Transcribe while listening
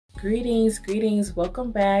Greetings.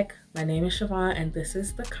 Welcome back. My name is Siobhan, and this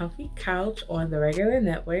is the Comfy Couch on the Regular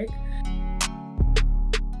Network.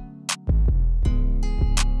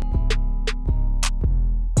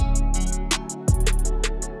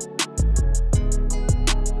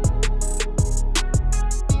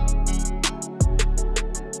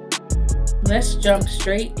 Let's jump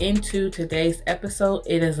straight into today's episode.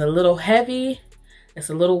 It is a little heavy. It's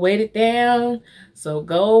a little weighted down. So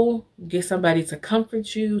go get somebody to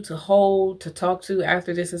comfort you, to hold, to talk to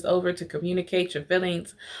after this is over, to communicate your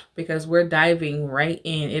feelings, because we're diving right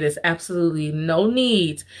in. It is absolutely no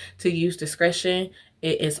need to use discretion.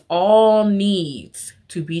 It is all needs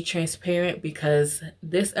to be transparent, because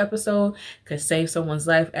this episode could save someone's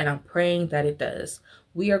life, and I'm praying that it does.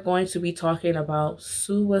 We are going to be talking about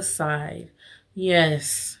suicide.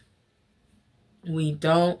 Yes, we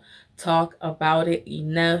don't talk about it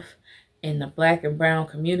enough in the Black and brown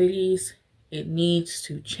communities. It needs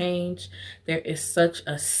to change. There is such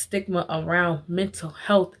a stigma around mental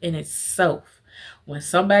health in itself. When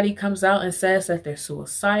somebody comes out and says that they're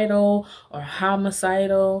suicidal or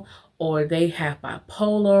homicidal, or they have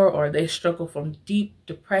bipolar, or they struggle from deep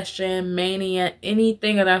depression, mania,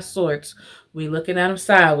 anything of that sort, we looking at them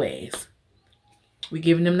sideways. We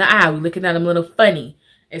giving them the eye. We looking at them a little funny.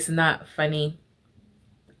 It's not funny.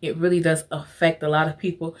 It really does affect a lot of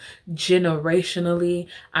people generationally.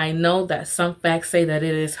 I know that some facts say that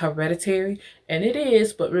it is hereditary, and it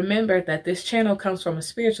is, but remember that this channel comes from a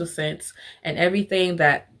spiritual sense, and everything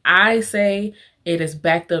that I say, it is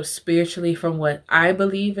backed up spiritually from what I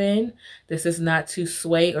believe in. This is not to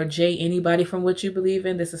sway or jay anybody from what you believe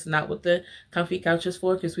in. This is not what the Comfy Couch is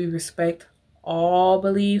for, because we respect all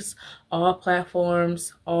beliefs, all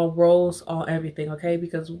platforms, all roles, all everything, okay?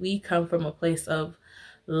 Because we come from a place of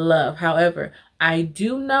love. However, I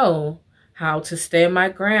do know how to stand my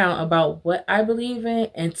ground about what I believe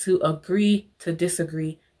in, and to agree to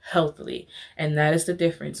disagree healthily. And that is the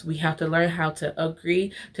difference. We have to learn how to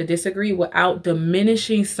agree to disagree without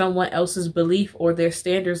diminishing someone else's belief or their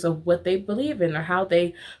standards of what they believe in or how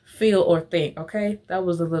they feel or think, okay? That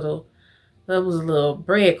was a little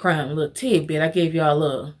breadcrumb, a little tidbit. I gave y'all a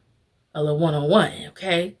little one-on-one,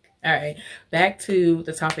 okay? All right, back to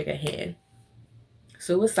the topic at hand.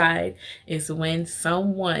 Suicide is when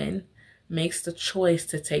someone makes the choice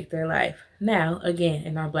to take their life. Now, again,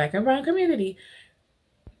 in our Black and brown community,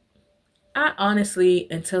 I honestly,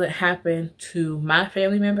 until it happened to my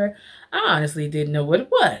family member, I honestly didn't know what it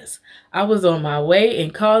was. I was on my way in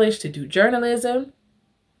college to do journalism,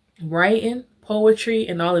 writing, poetry,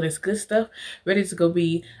 and all of this good stuff, ready to go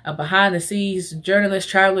be a behind the scenes journalist,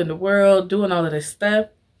 traveling the world, doing all of this stuff.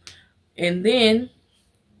 And then,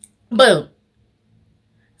 boom,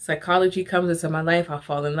 psychology comes into my life. I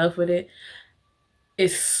fall in love with it.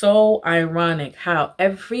 It's so ironic how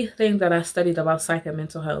everything that I studied about psych and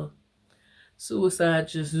mental health, suicide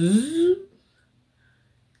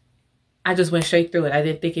I just went straight through it. I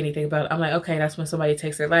didn't think anything about it. I'm like, okay, that's when somebody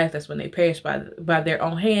takes their life. That's when they perish by their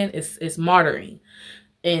own hand. It's martyring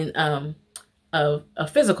in a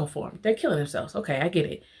physical form. They're killing themselves. Okay, I get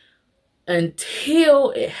it. Until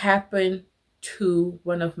it happened to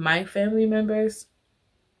one of my family members,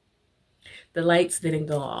 the lights didn't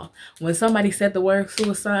go off. When somebody said the word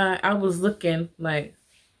suicide, I was looking like,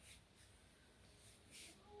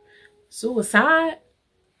 suicide?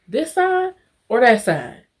 This side or that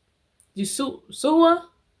side? You sua?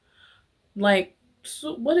 Like,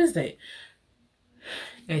 what is it?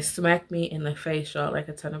 It smacked me in the face, y'all, like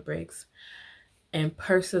a ton of bricks. And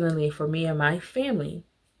personally, for me and my family,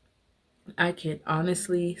 I can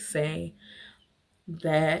honestly say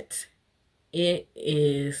that it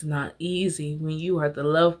is not easy when you are the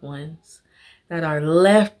loved ones that are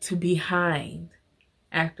left behind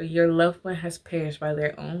after your loved one has perished by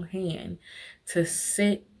their own hand, to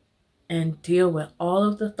sit and deal with all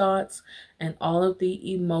of the thoughts and all of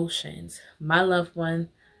the emotions. My loved one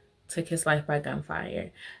took his life by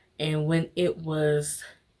gunfire. And when it was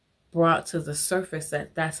brought to the surface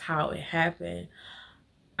that that's how it happened,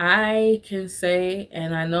 I can say,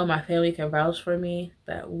 and I know my family can vouch for me,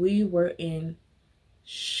 that we were in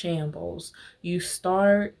shambles. You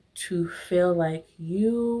start to feel like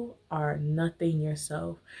you are nothing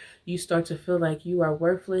yourself. You start to feel like you are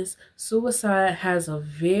worthless. Suicide has a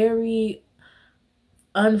very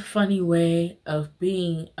unfunny way of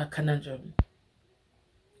being a conundrum.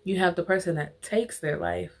 You have the person that takes their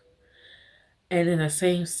life, and in the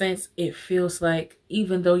same sense, it feels like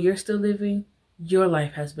even though you're still living, your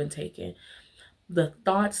life has been taken. The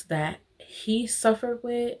thoughts that he suffered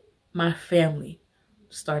with, my family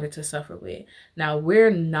started to suffer with. Now, we're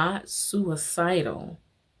not suicidal,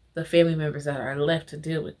 the family members that are left to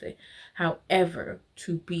deal with it. However,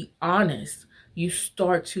 to be honest, you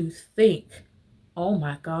start to think, oh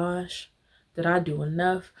my gosh, did I do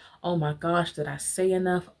enough? Oh my gosh, did I say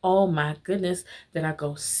enough? Oh my goodness, did I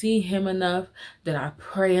go see him enough? Did I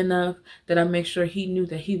pray enough? Did I make sure he knew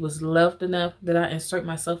that he was loved enough? Did I insert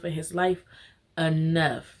myself in his life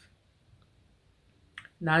enough?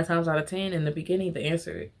 9 times out of 10 in the beginning, the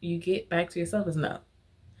answer you get back to yourself is no.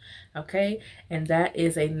 Okay? And that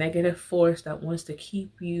is a negative force that wants to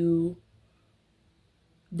keep you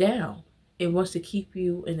down. It wants to keep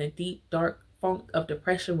you in a deep, dark funk of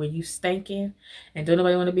depression where you stinking and don't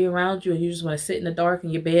nobody want to be around you, and you just want to sit in the dark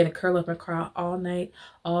in your bed and curl up and cry all night,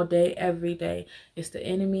 all day, every day. It's the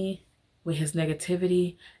enemy with his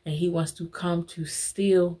negativity, and he wants to come to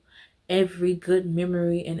steal every good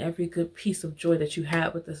memory and every good piece of joy that you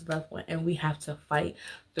had with this loved one. And we have to fight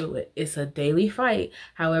through it. It's a daily fight.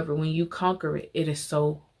 However, when you conquer it, it is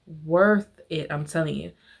so worth it. I'm telling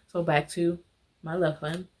you. So back to my loved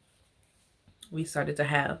one. We started to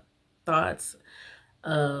have thoughts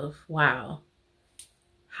of, wow,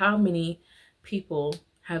 how many people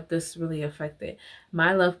have this really affected?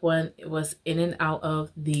 My loved one was in and out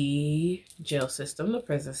of the jail system, the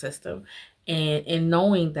prison system. And in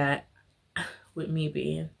knowing that, with me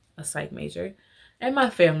being a psych major, and my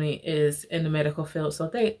family is in the medical field, so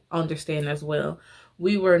they understand as well,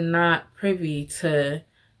 we were not privy to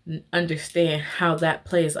understand how that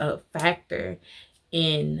plays a factor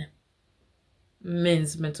in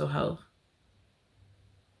men's mental health.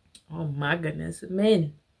 Oh my goodness,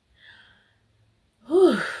 men.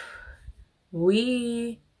 Whew.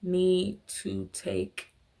 We need to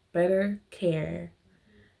take better care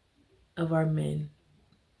of our men,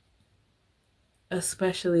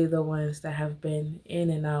 especially the ones that have been in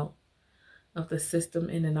and out of the system,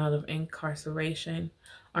 in and out of incarceration.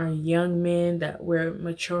 Our young men that we're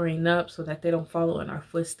maturing up so that they don't follow in our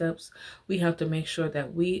footsteps. We have to make sure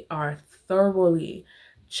that we are thoroughly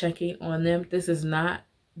checking on them. This is not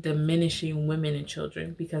diminishing women and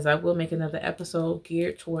children, because I will make another episode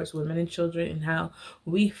geared towards women and children and how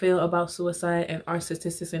we feel about suicide and our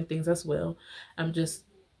statistics and things as well. I'm just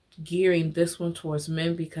gearing this one towards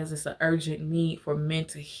men because it's an urgent need for men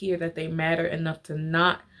to hear that they matter enough to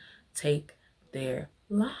not take their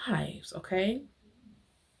lives. Okay,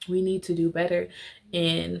 we need to do better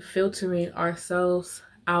in filtering ourselves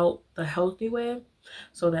out the healthy way,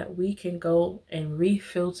 so that we can go and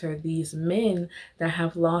refilter these men that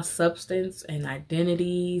have lost substance and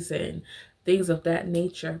identities and things of that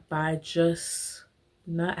nature by just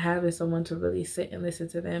not having someone to really sit and listen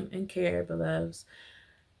to them and care, beloveds.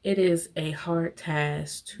 It is a hard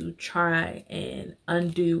task to try and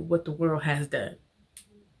undo what the world has done.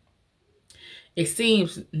 It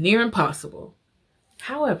seems near impossible.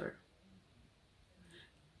 However,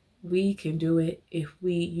 we can do it if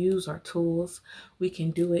we use our tools. We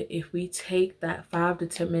can do it if we take that 5 to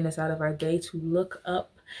 10 minutes out of our day to look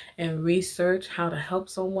up and research how to help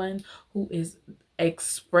someone who is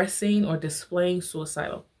expressing or displaying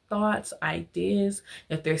suicidal thoughts, ideas.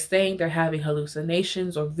 If they're saying they're having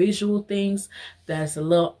hallucinations or visual things that's a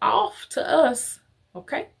little off to us,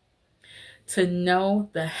 okay? To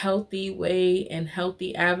know the healthy way and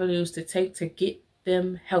healthy avenues to take to get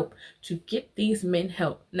them help, to get these men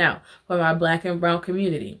help. Now, for my Black and brown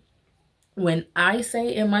community, when I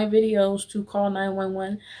say in my videos to call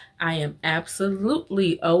 911, I am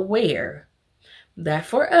absolutely aware that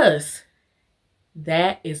for us,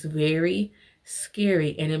 that is very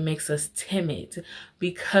scary and it makes us timid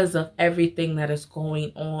because of everything that is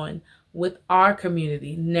going on with our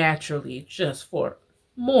community naturally, just for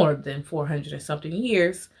more than 400 and something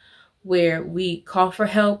years, where we call for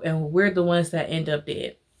help and we're the ones that end up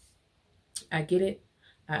dead. I get it.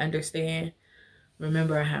 I understand.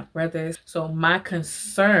 Remember, I have brothers. So my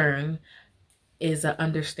concern is an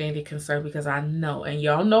understanding concern, because I know, and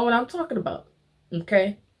y'all know what I'm talking about.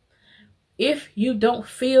 Okay. If you don't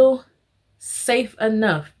feel safe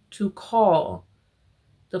enough to call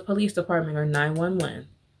the police department or 911,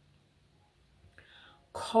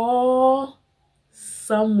 call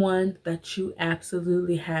someone that you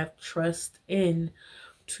absolutely have trust in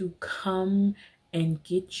to come and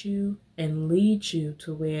get you and lead you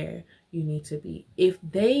to where you need to be. If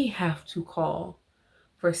they have to call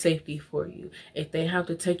for safety for you, if they have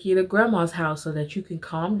to take you to grandma's house so that you can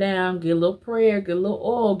calm down, get a little prayer, get a little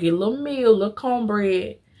oil, get a little meal, a little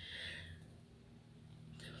cornbread,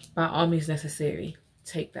 by all means necessary,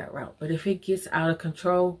 take that route. But if it gets out of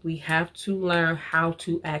control, we have to learn how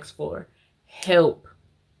to ask for help.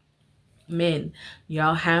 Men,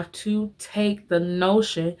 y'all have to take the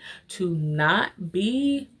notion to not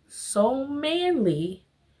be so manly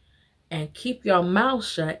and keep your mouth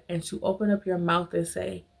shut and to open up your mouth and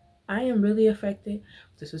say, I am really affected.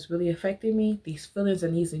 This is really affecting me. These feelings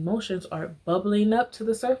and these emotions are bubbling up to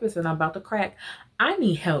the surface and I'm about to crack. I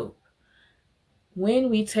need help. When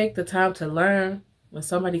we take the time to learn, when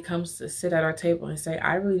somebody comes to sit at our table and say,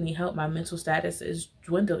 I really need help, my mental status is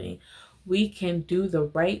dwindling, we can do the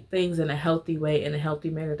right things in a healthy way, in a healthy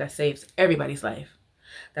manner that saves everybody's life,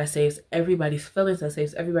 that saves everybody's feelings, that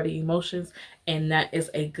saves everybody's emotions, and that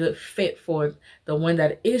is a good fit for the one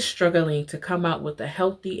that is struggling to come out with a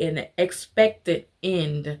healthy and expected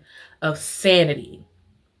end of sanity.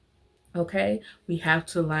 Okay? We have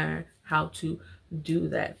to learn how to do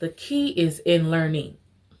that. The key is in learning.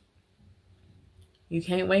 You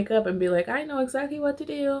can't wake up and be like, I know exactly what to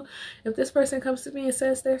do. If this person comes to me and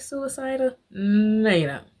says they're suicidal, no, you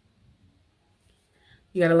don't.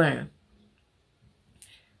 You got to learn.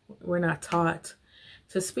 We're not taught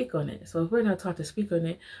to speak on it. So if we're not taught to speak on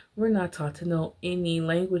it, we're not taught to know any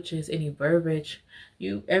languages, any verbiage.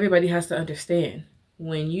 Everybody has to understand.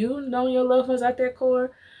 When you know your loved ones at their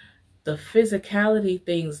core, the physicality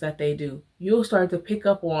things that they do, you'll start to pick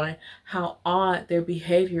up on how odd their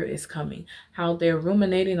behavior is coming, how they're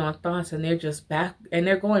ruminating on thoughts and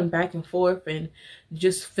they're going back and forth and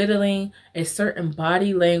just fiddling a certain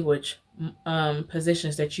body language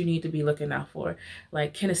positions that you need to be looking out for.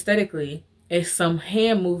 Like kinesthetically, it's some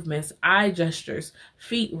hand movements, eye gestures,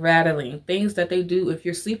 feet rattling, things that they do. If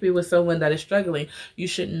you're sleeping with someone that is struggling, you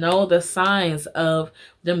should know the signs of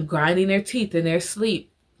them grinding their teeth in their sleep.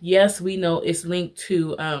 Yes, we know it's linked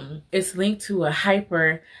to a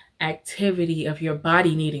hyper activity of your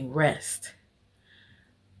body needing rest.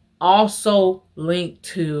 Also linked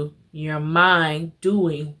to your mind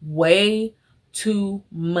doing way too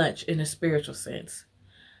much in a spiritual sense.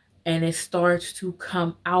 And it starts to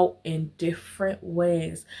come out in different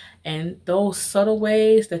ways. And those subtle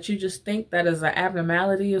ways that you just think that is an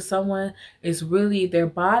abnormality of someone is really their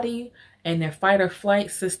body and their fight or flight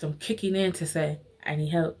system kicking in to say, I need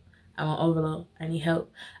help. I'm on overload. I need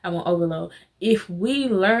help. I'm on overload. If we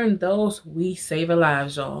learn those, we save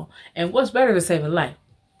lives, y'all. And what's better than saving life?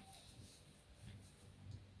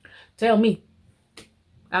 Tell me.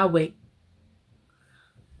 I'll wait.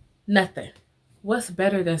 Nothing. What's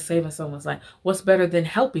better than saving someone's life? What's better than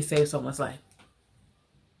helping save someone's life?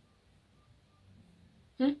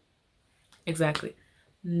 Exactly.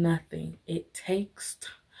 Nothing. It takes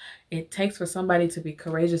for somebody to be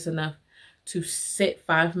courageous enough to sit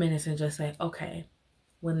 5 minutes and just say, okay,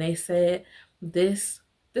 when they said this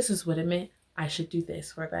is what it meant. I should do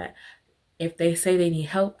this for that. If they say they need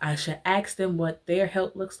help, I should ask them what their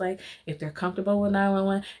help looks like. If they're comfortable with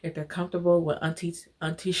 911, if they're comfortable with Auntie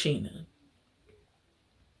Sheena.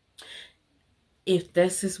 If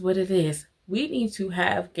this is what it is, we need to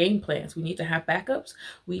have game plans. We need to have backups.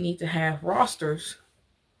 We need to have rosters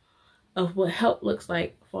of what help looks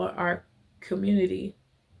like for our community,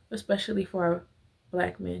 especially for our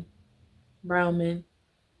Black men, brown men,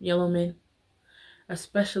 yellow men,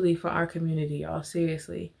 especially for our community, y'all.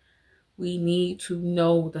 Seriously. We need to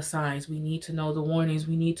know the signs. We need to know the warnings.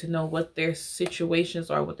 We need to know what their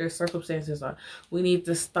situations are, what their circumstances are. We need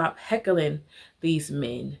to stop heckling these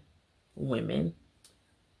men, women.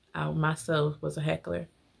 I myself was a heckler.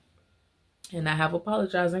 And I have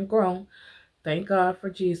apologized and grown. Thank God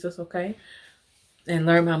for Jesus, okay? And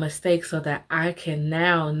learn my mistakes so that I can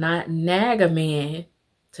now not nag a man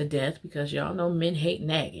to death, because y'all know men hate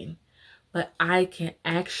nagging. But I can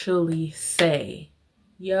actually say,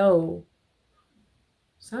 yo,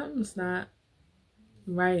 something's not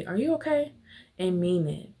right. Are you okay? And mean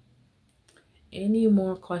it. Any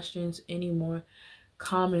more questions, any more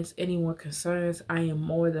comments, any more concerns, I am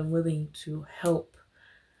more than willing to help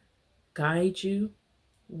guide you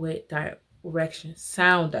with direction,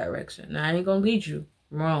 sound direction. Now, I ain't gonna lead you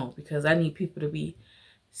wrong, because I need people to be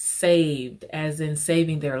saved, as in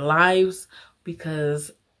saving their lives,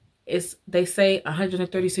 because they say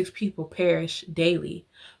 136 people perish daily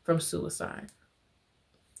from suicide.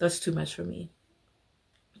 That's too much for me.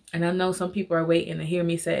 And I know some people are waiting to hear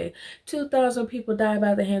me say 2,000 people die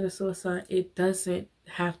by the hand of suicide. It doesn't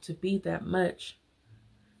have to be that much.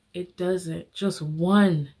 It doesn't. Just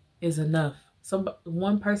one is enough.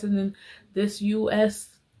 One person in this U.S.,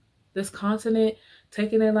 this continent,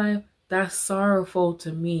 taking their life, that's sorrowful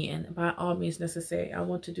to me. And by all means necessary, I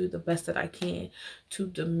want to do the best that I can to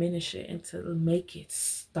diminish it and to make it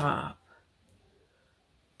stop,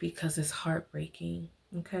 because it's heartbreaking.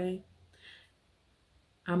 Okay?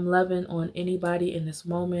 I'm loving on anybody in this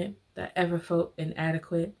moment that ever felt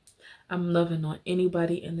inadequate. I'm loving on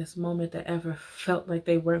anybody in this moment that ever felt like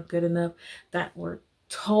they weren't good enough, that were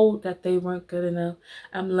told that they weren't good enough.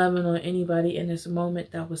 I'm loving on anybody in this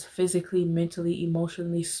moment that was physically, mentally,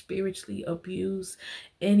 emotionally, spiritually abused.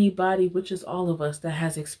 Anybody, which is all of us, that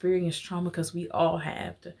has experienced trauma, because we all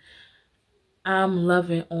have. I'm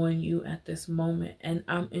loving on you at this moment, and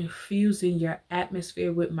I'm infusing your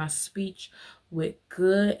atmosphere with my speech with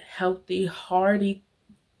good, healthy, hearty,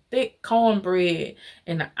 thick cornbread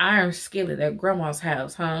in the iron skillet at grandma's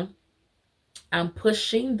house, huh? I'm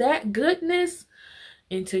pushing that goodness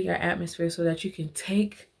into your atmosphere so that you can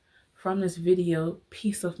take from this video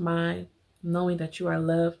peace of mind, knowing that you are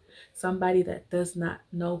loved. Somebody that does not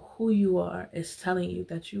know who you are is telling you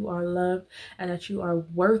that you are loved and that you are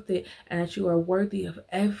worth it and that you are worthy of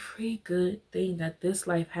every good thing that this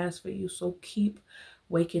life has for you. So keep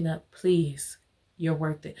waking up, please. You're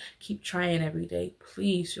worth it. Keep trying every day.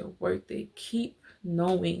 Please, you're worth it. Keep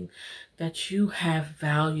knowing that you have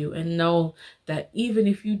value, and know that even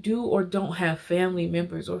if you do or don't have family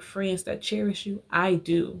members or friends that cherish you, I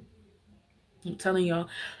do. I'm telling y'all,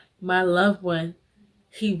 my loved one,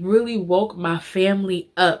 he really woke my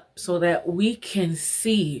family up so that we can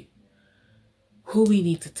see who we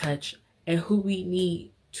need to touch and who we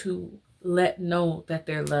need to let know that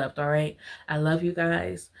they're loved. All right, I love you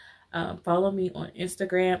guys. Follow me on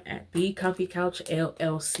Instagram at The Comfy Couch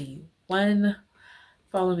LLC1.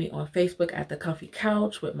 Follow me on Facebook at The Comfy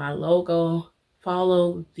Couch with my logo.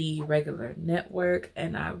 Follow the regular network.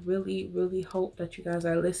 And I really, really hope that you guys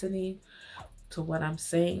are listening to what I'm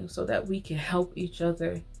saying so that we can help each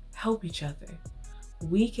other. Help each other.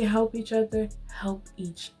 We can help each other. Help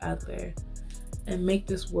each other. And make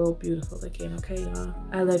this world beautiful again. Okay, y'all?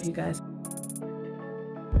 I love you guys.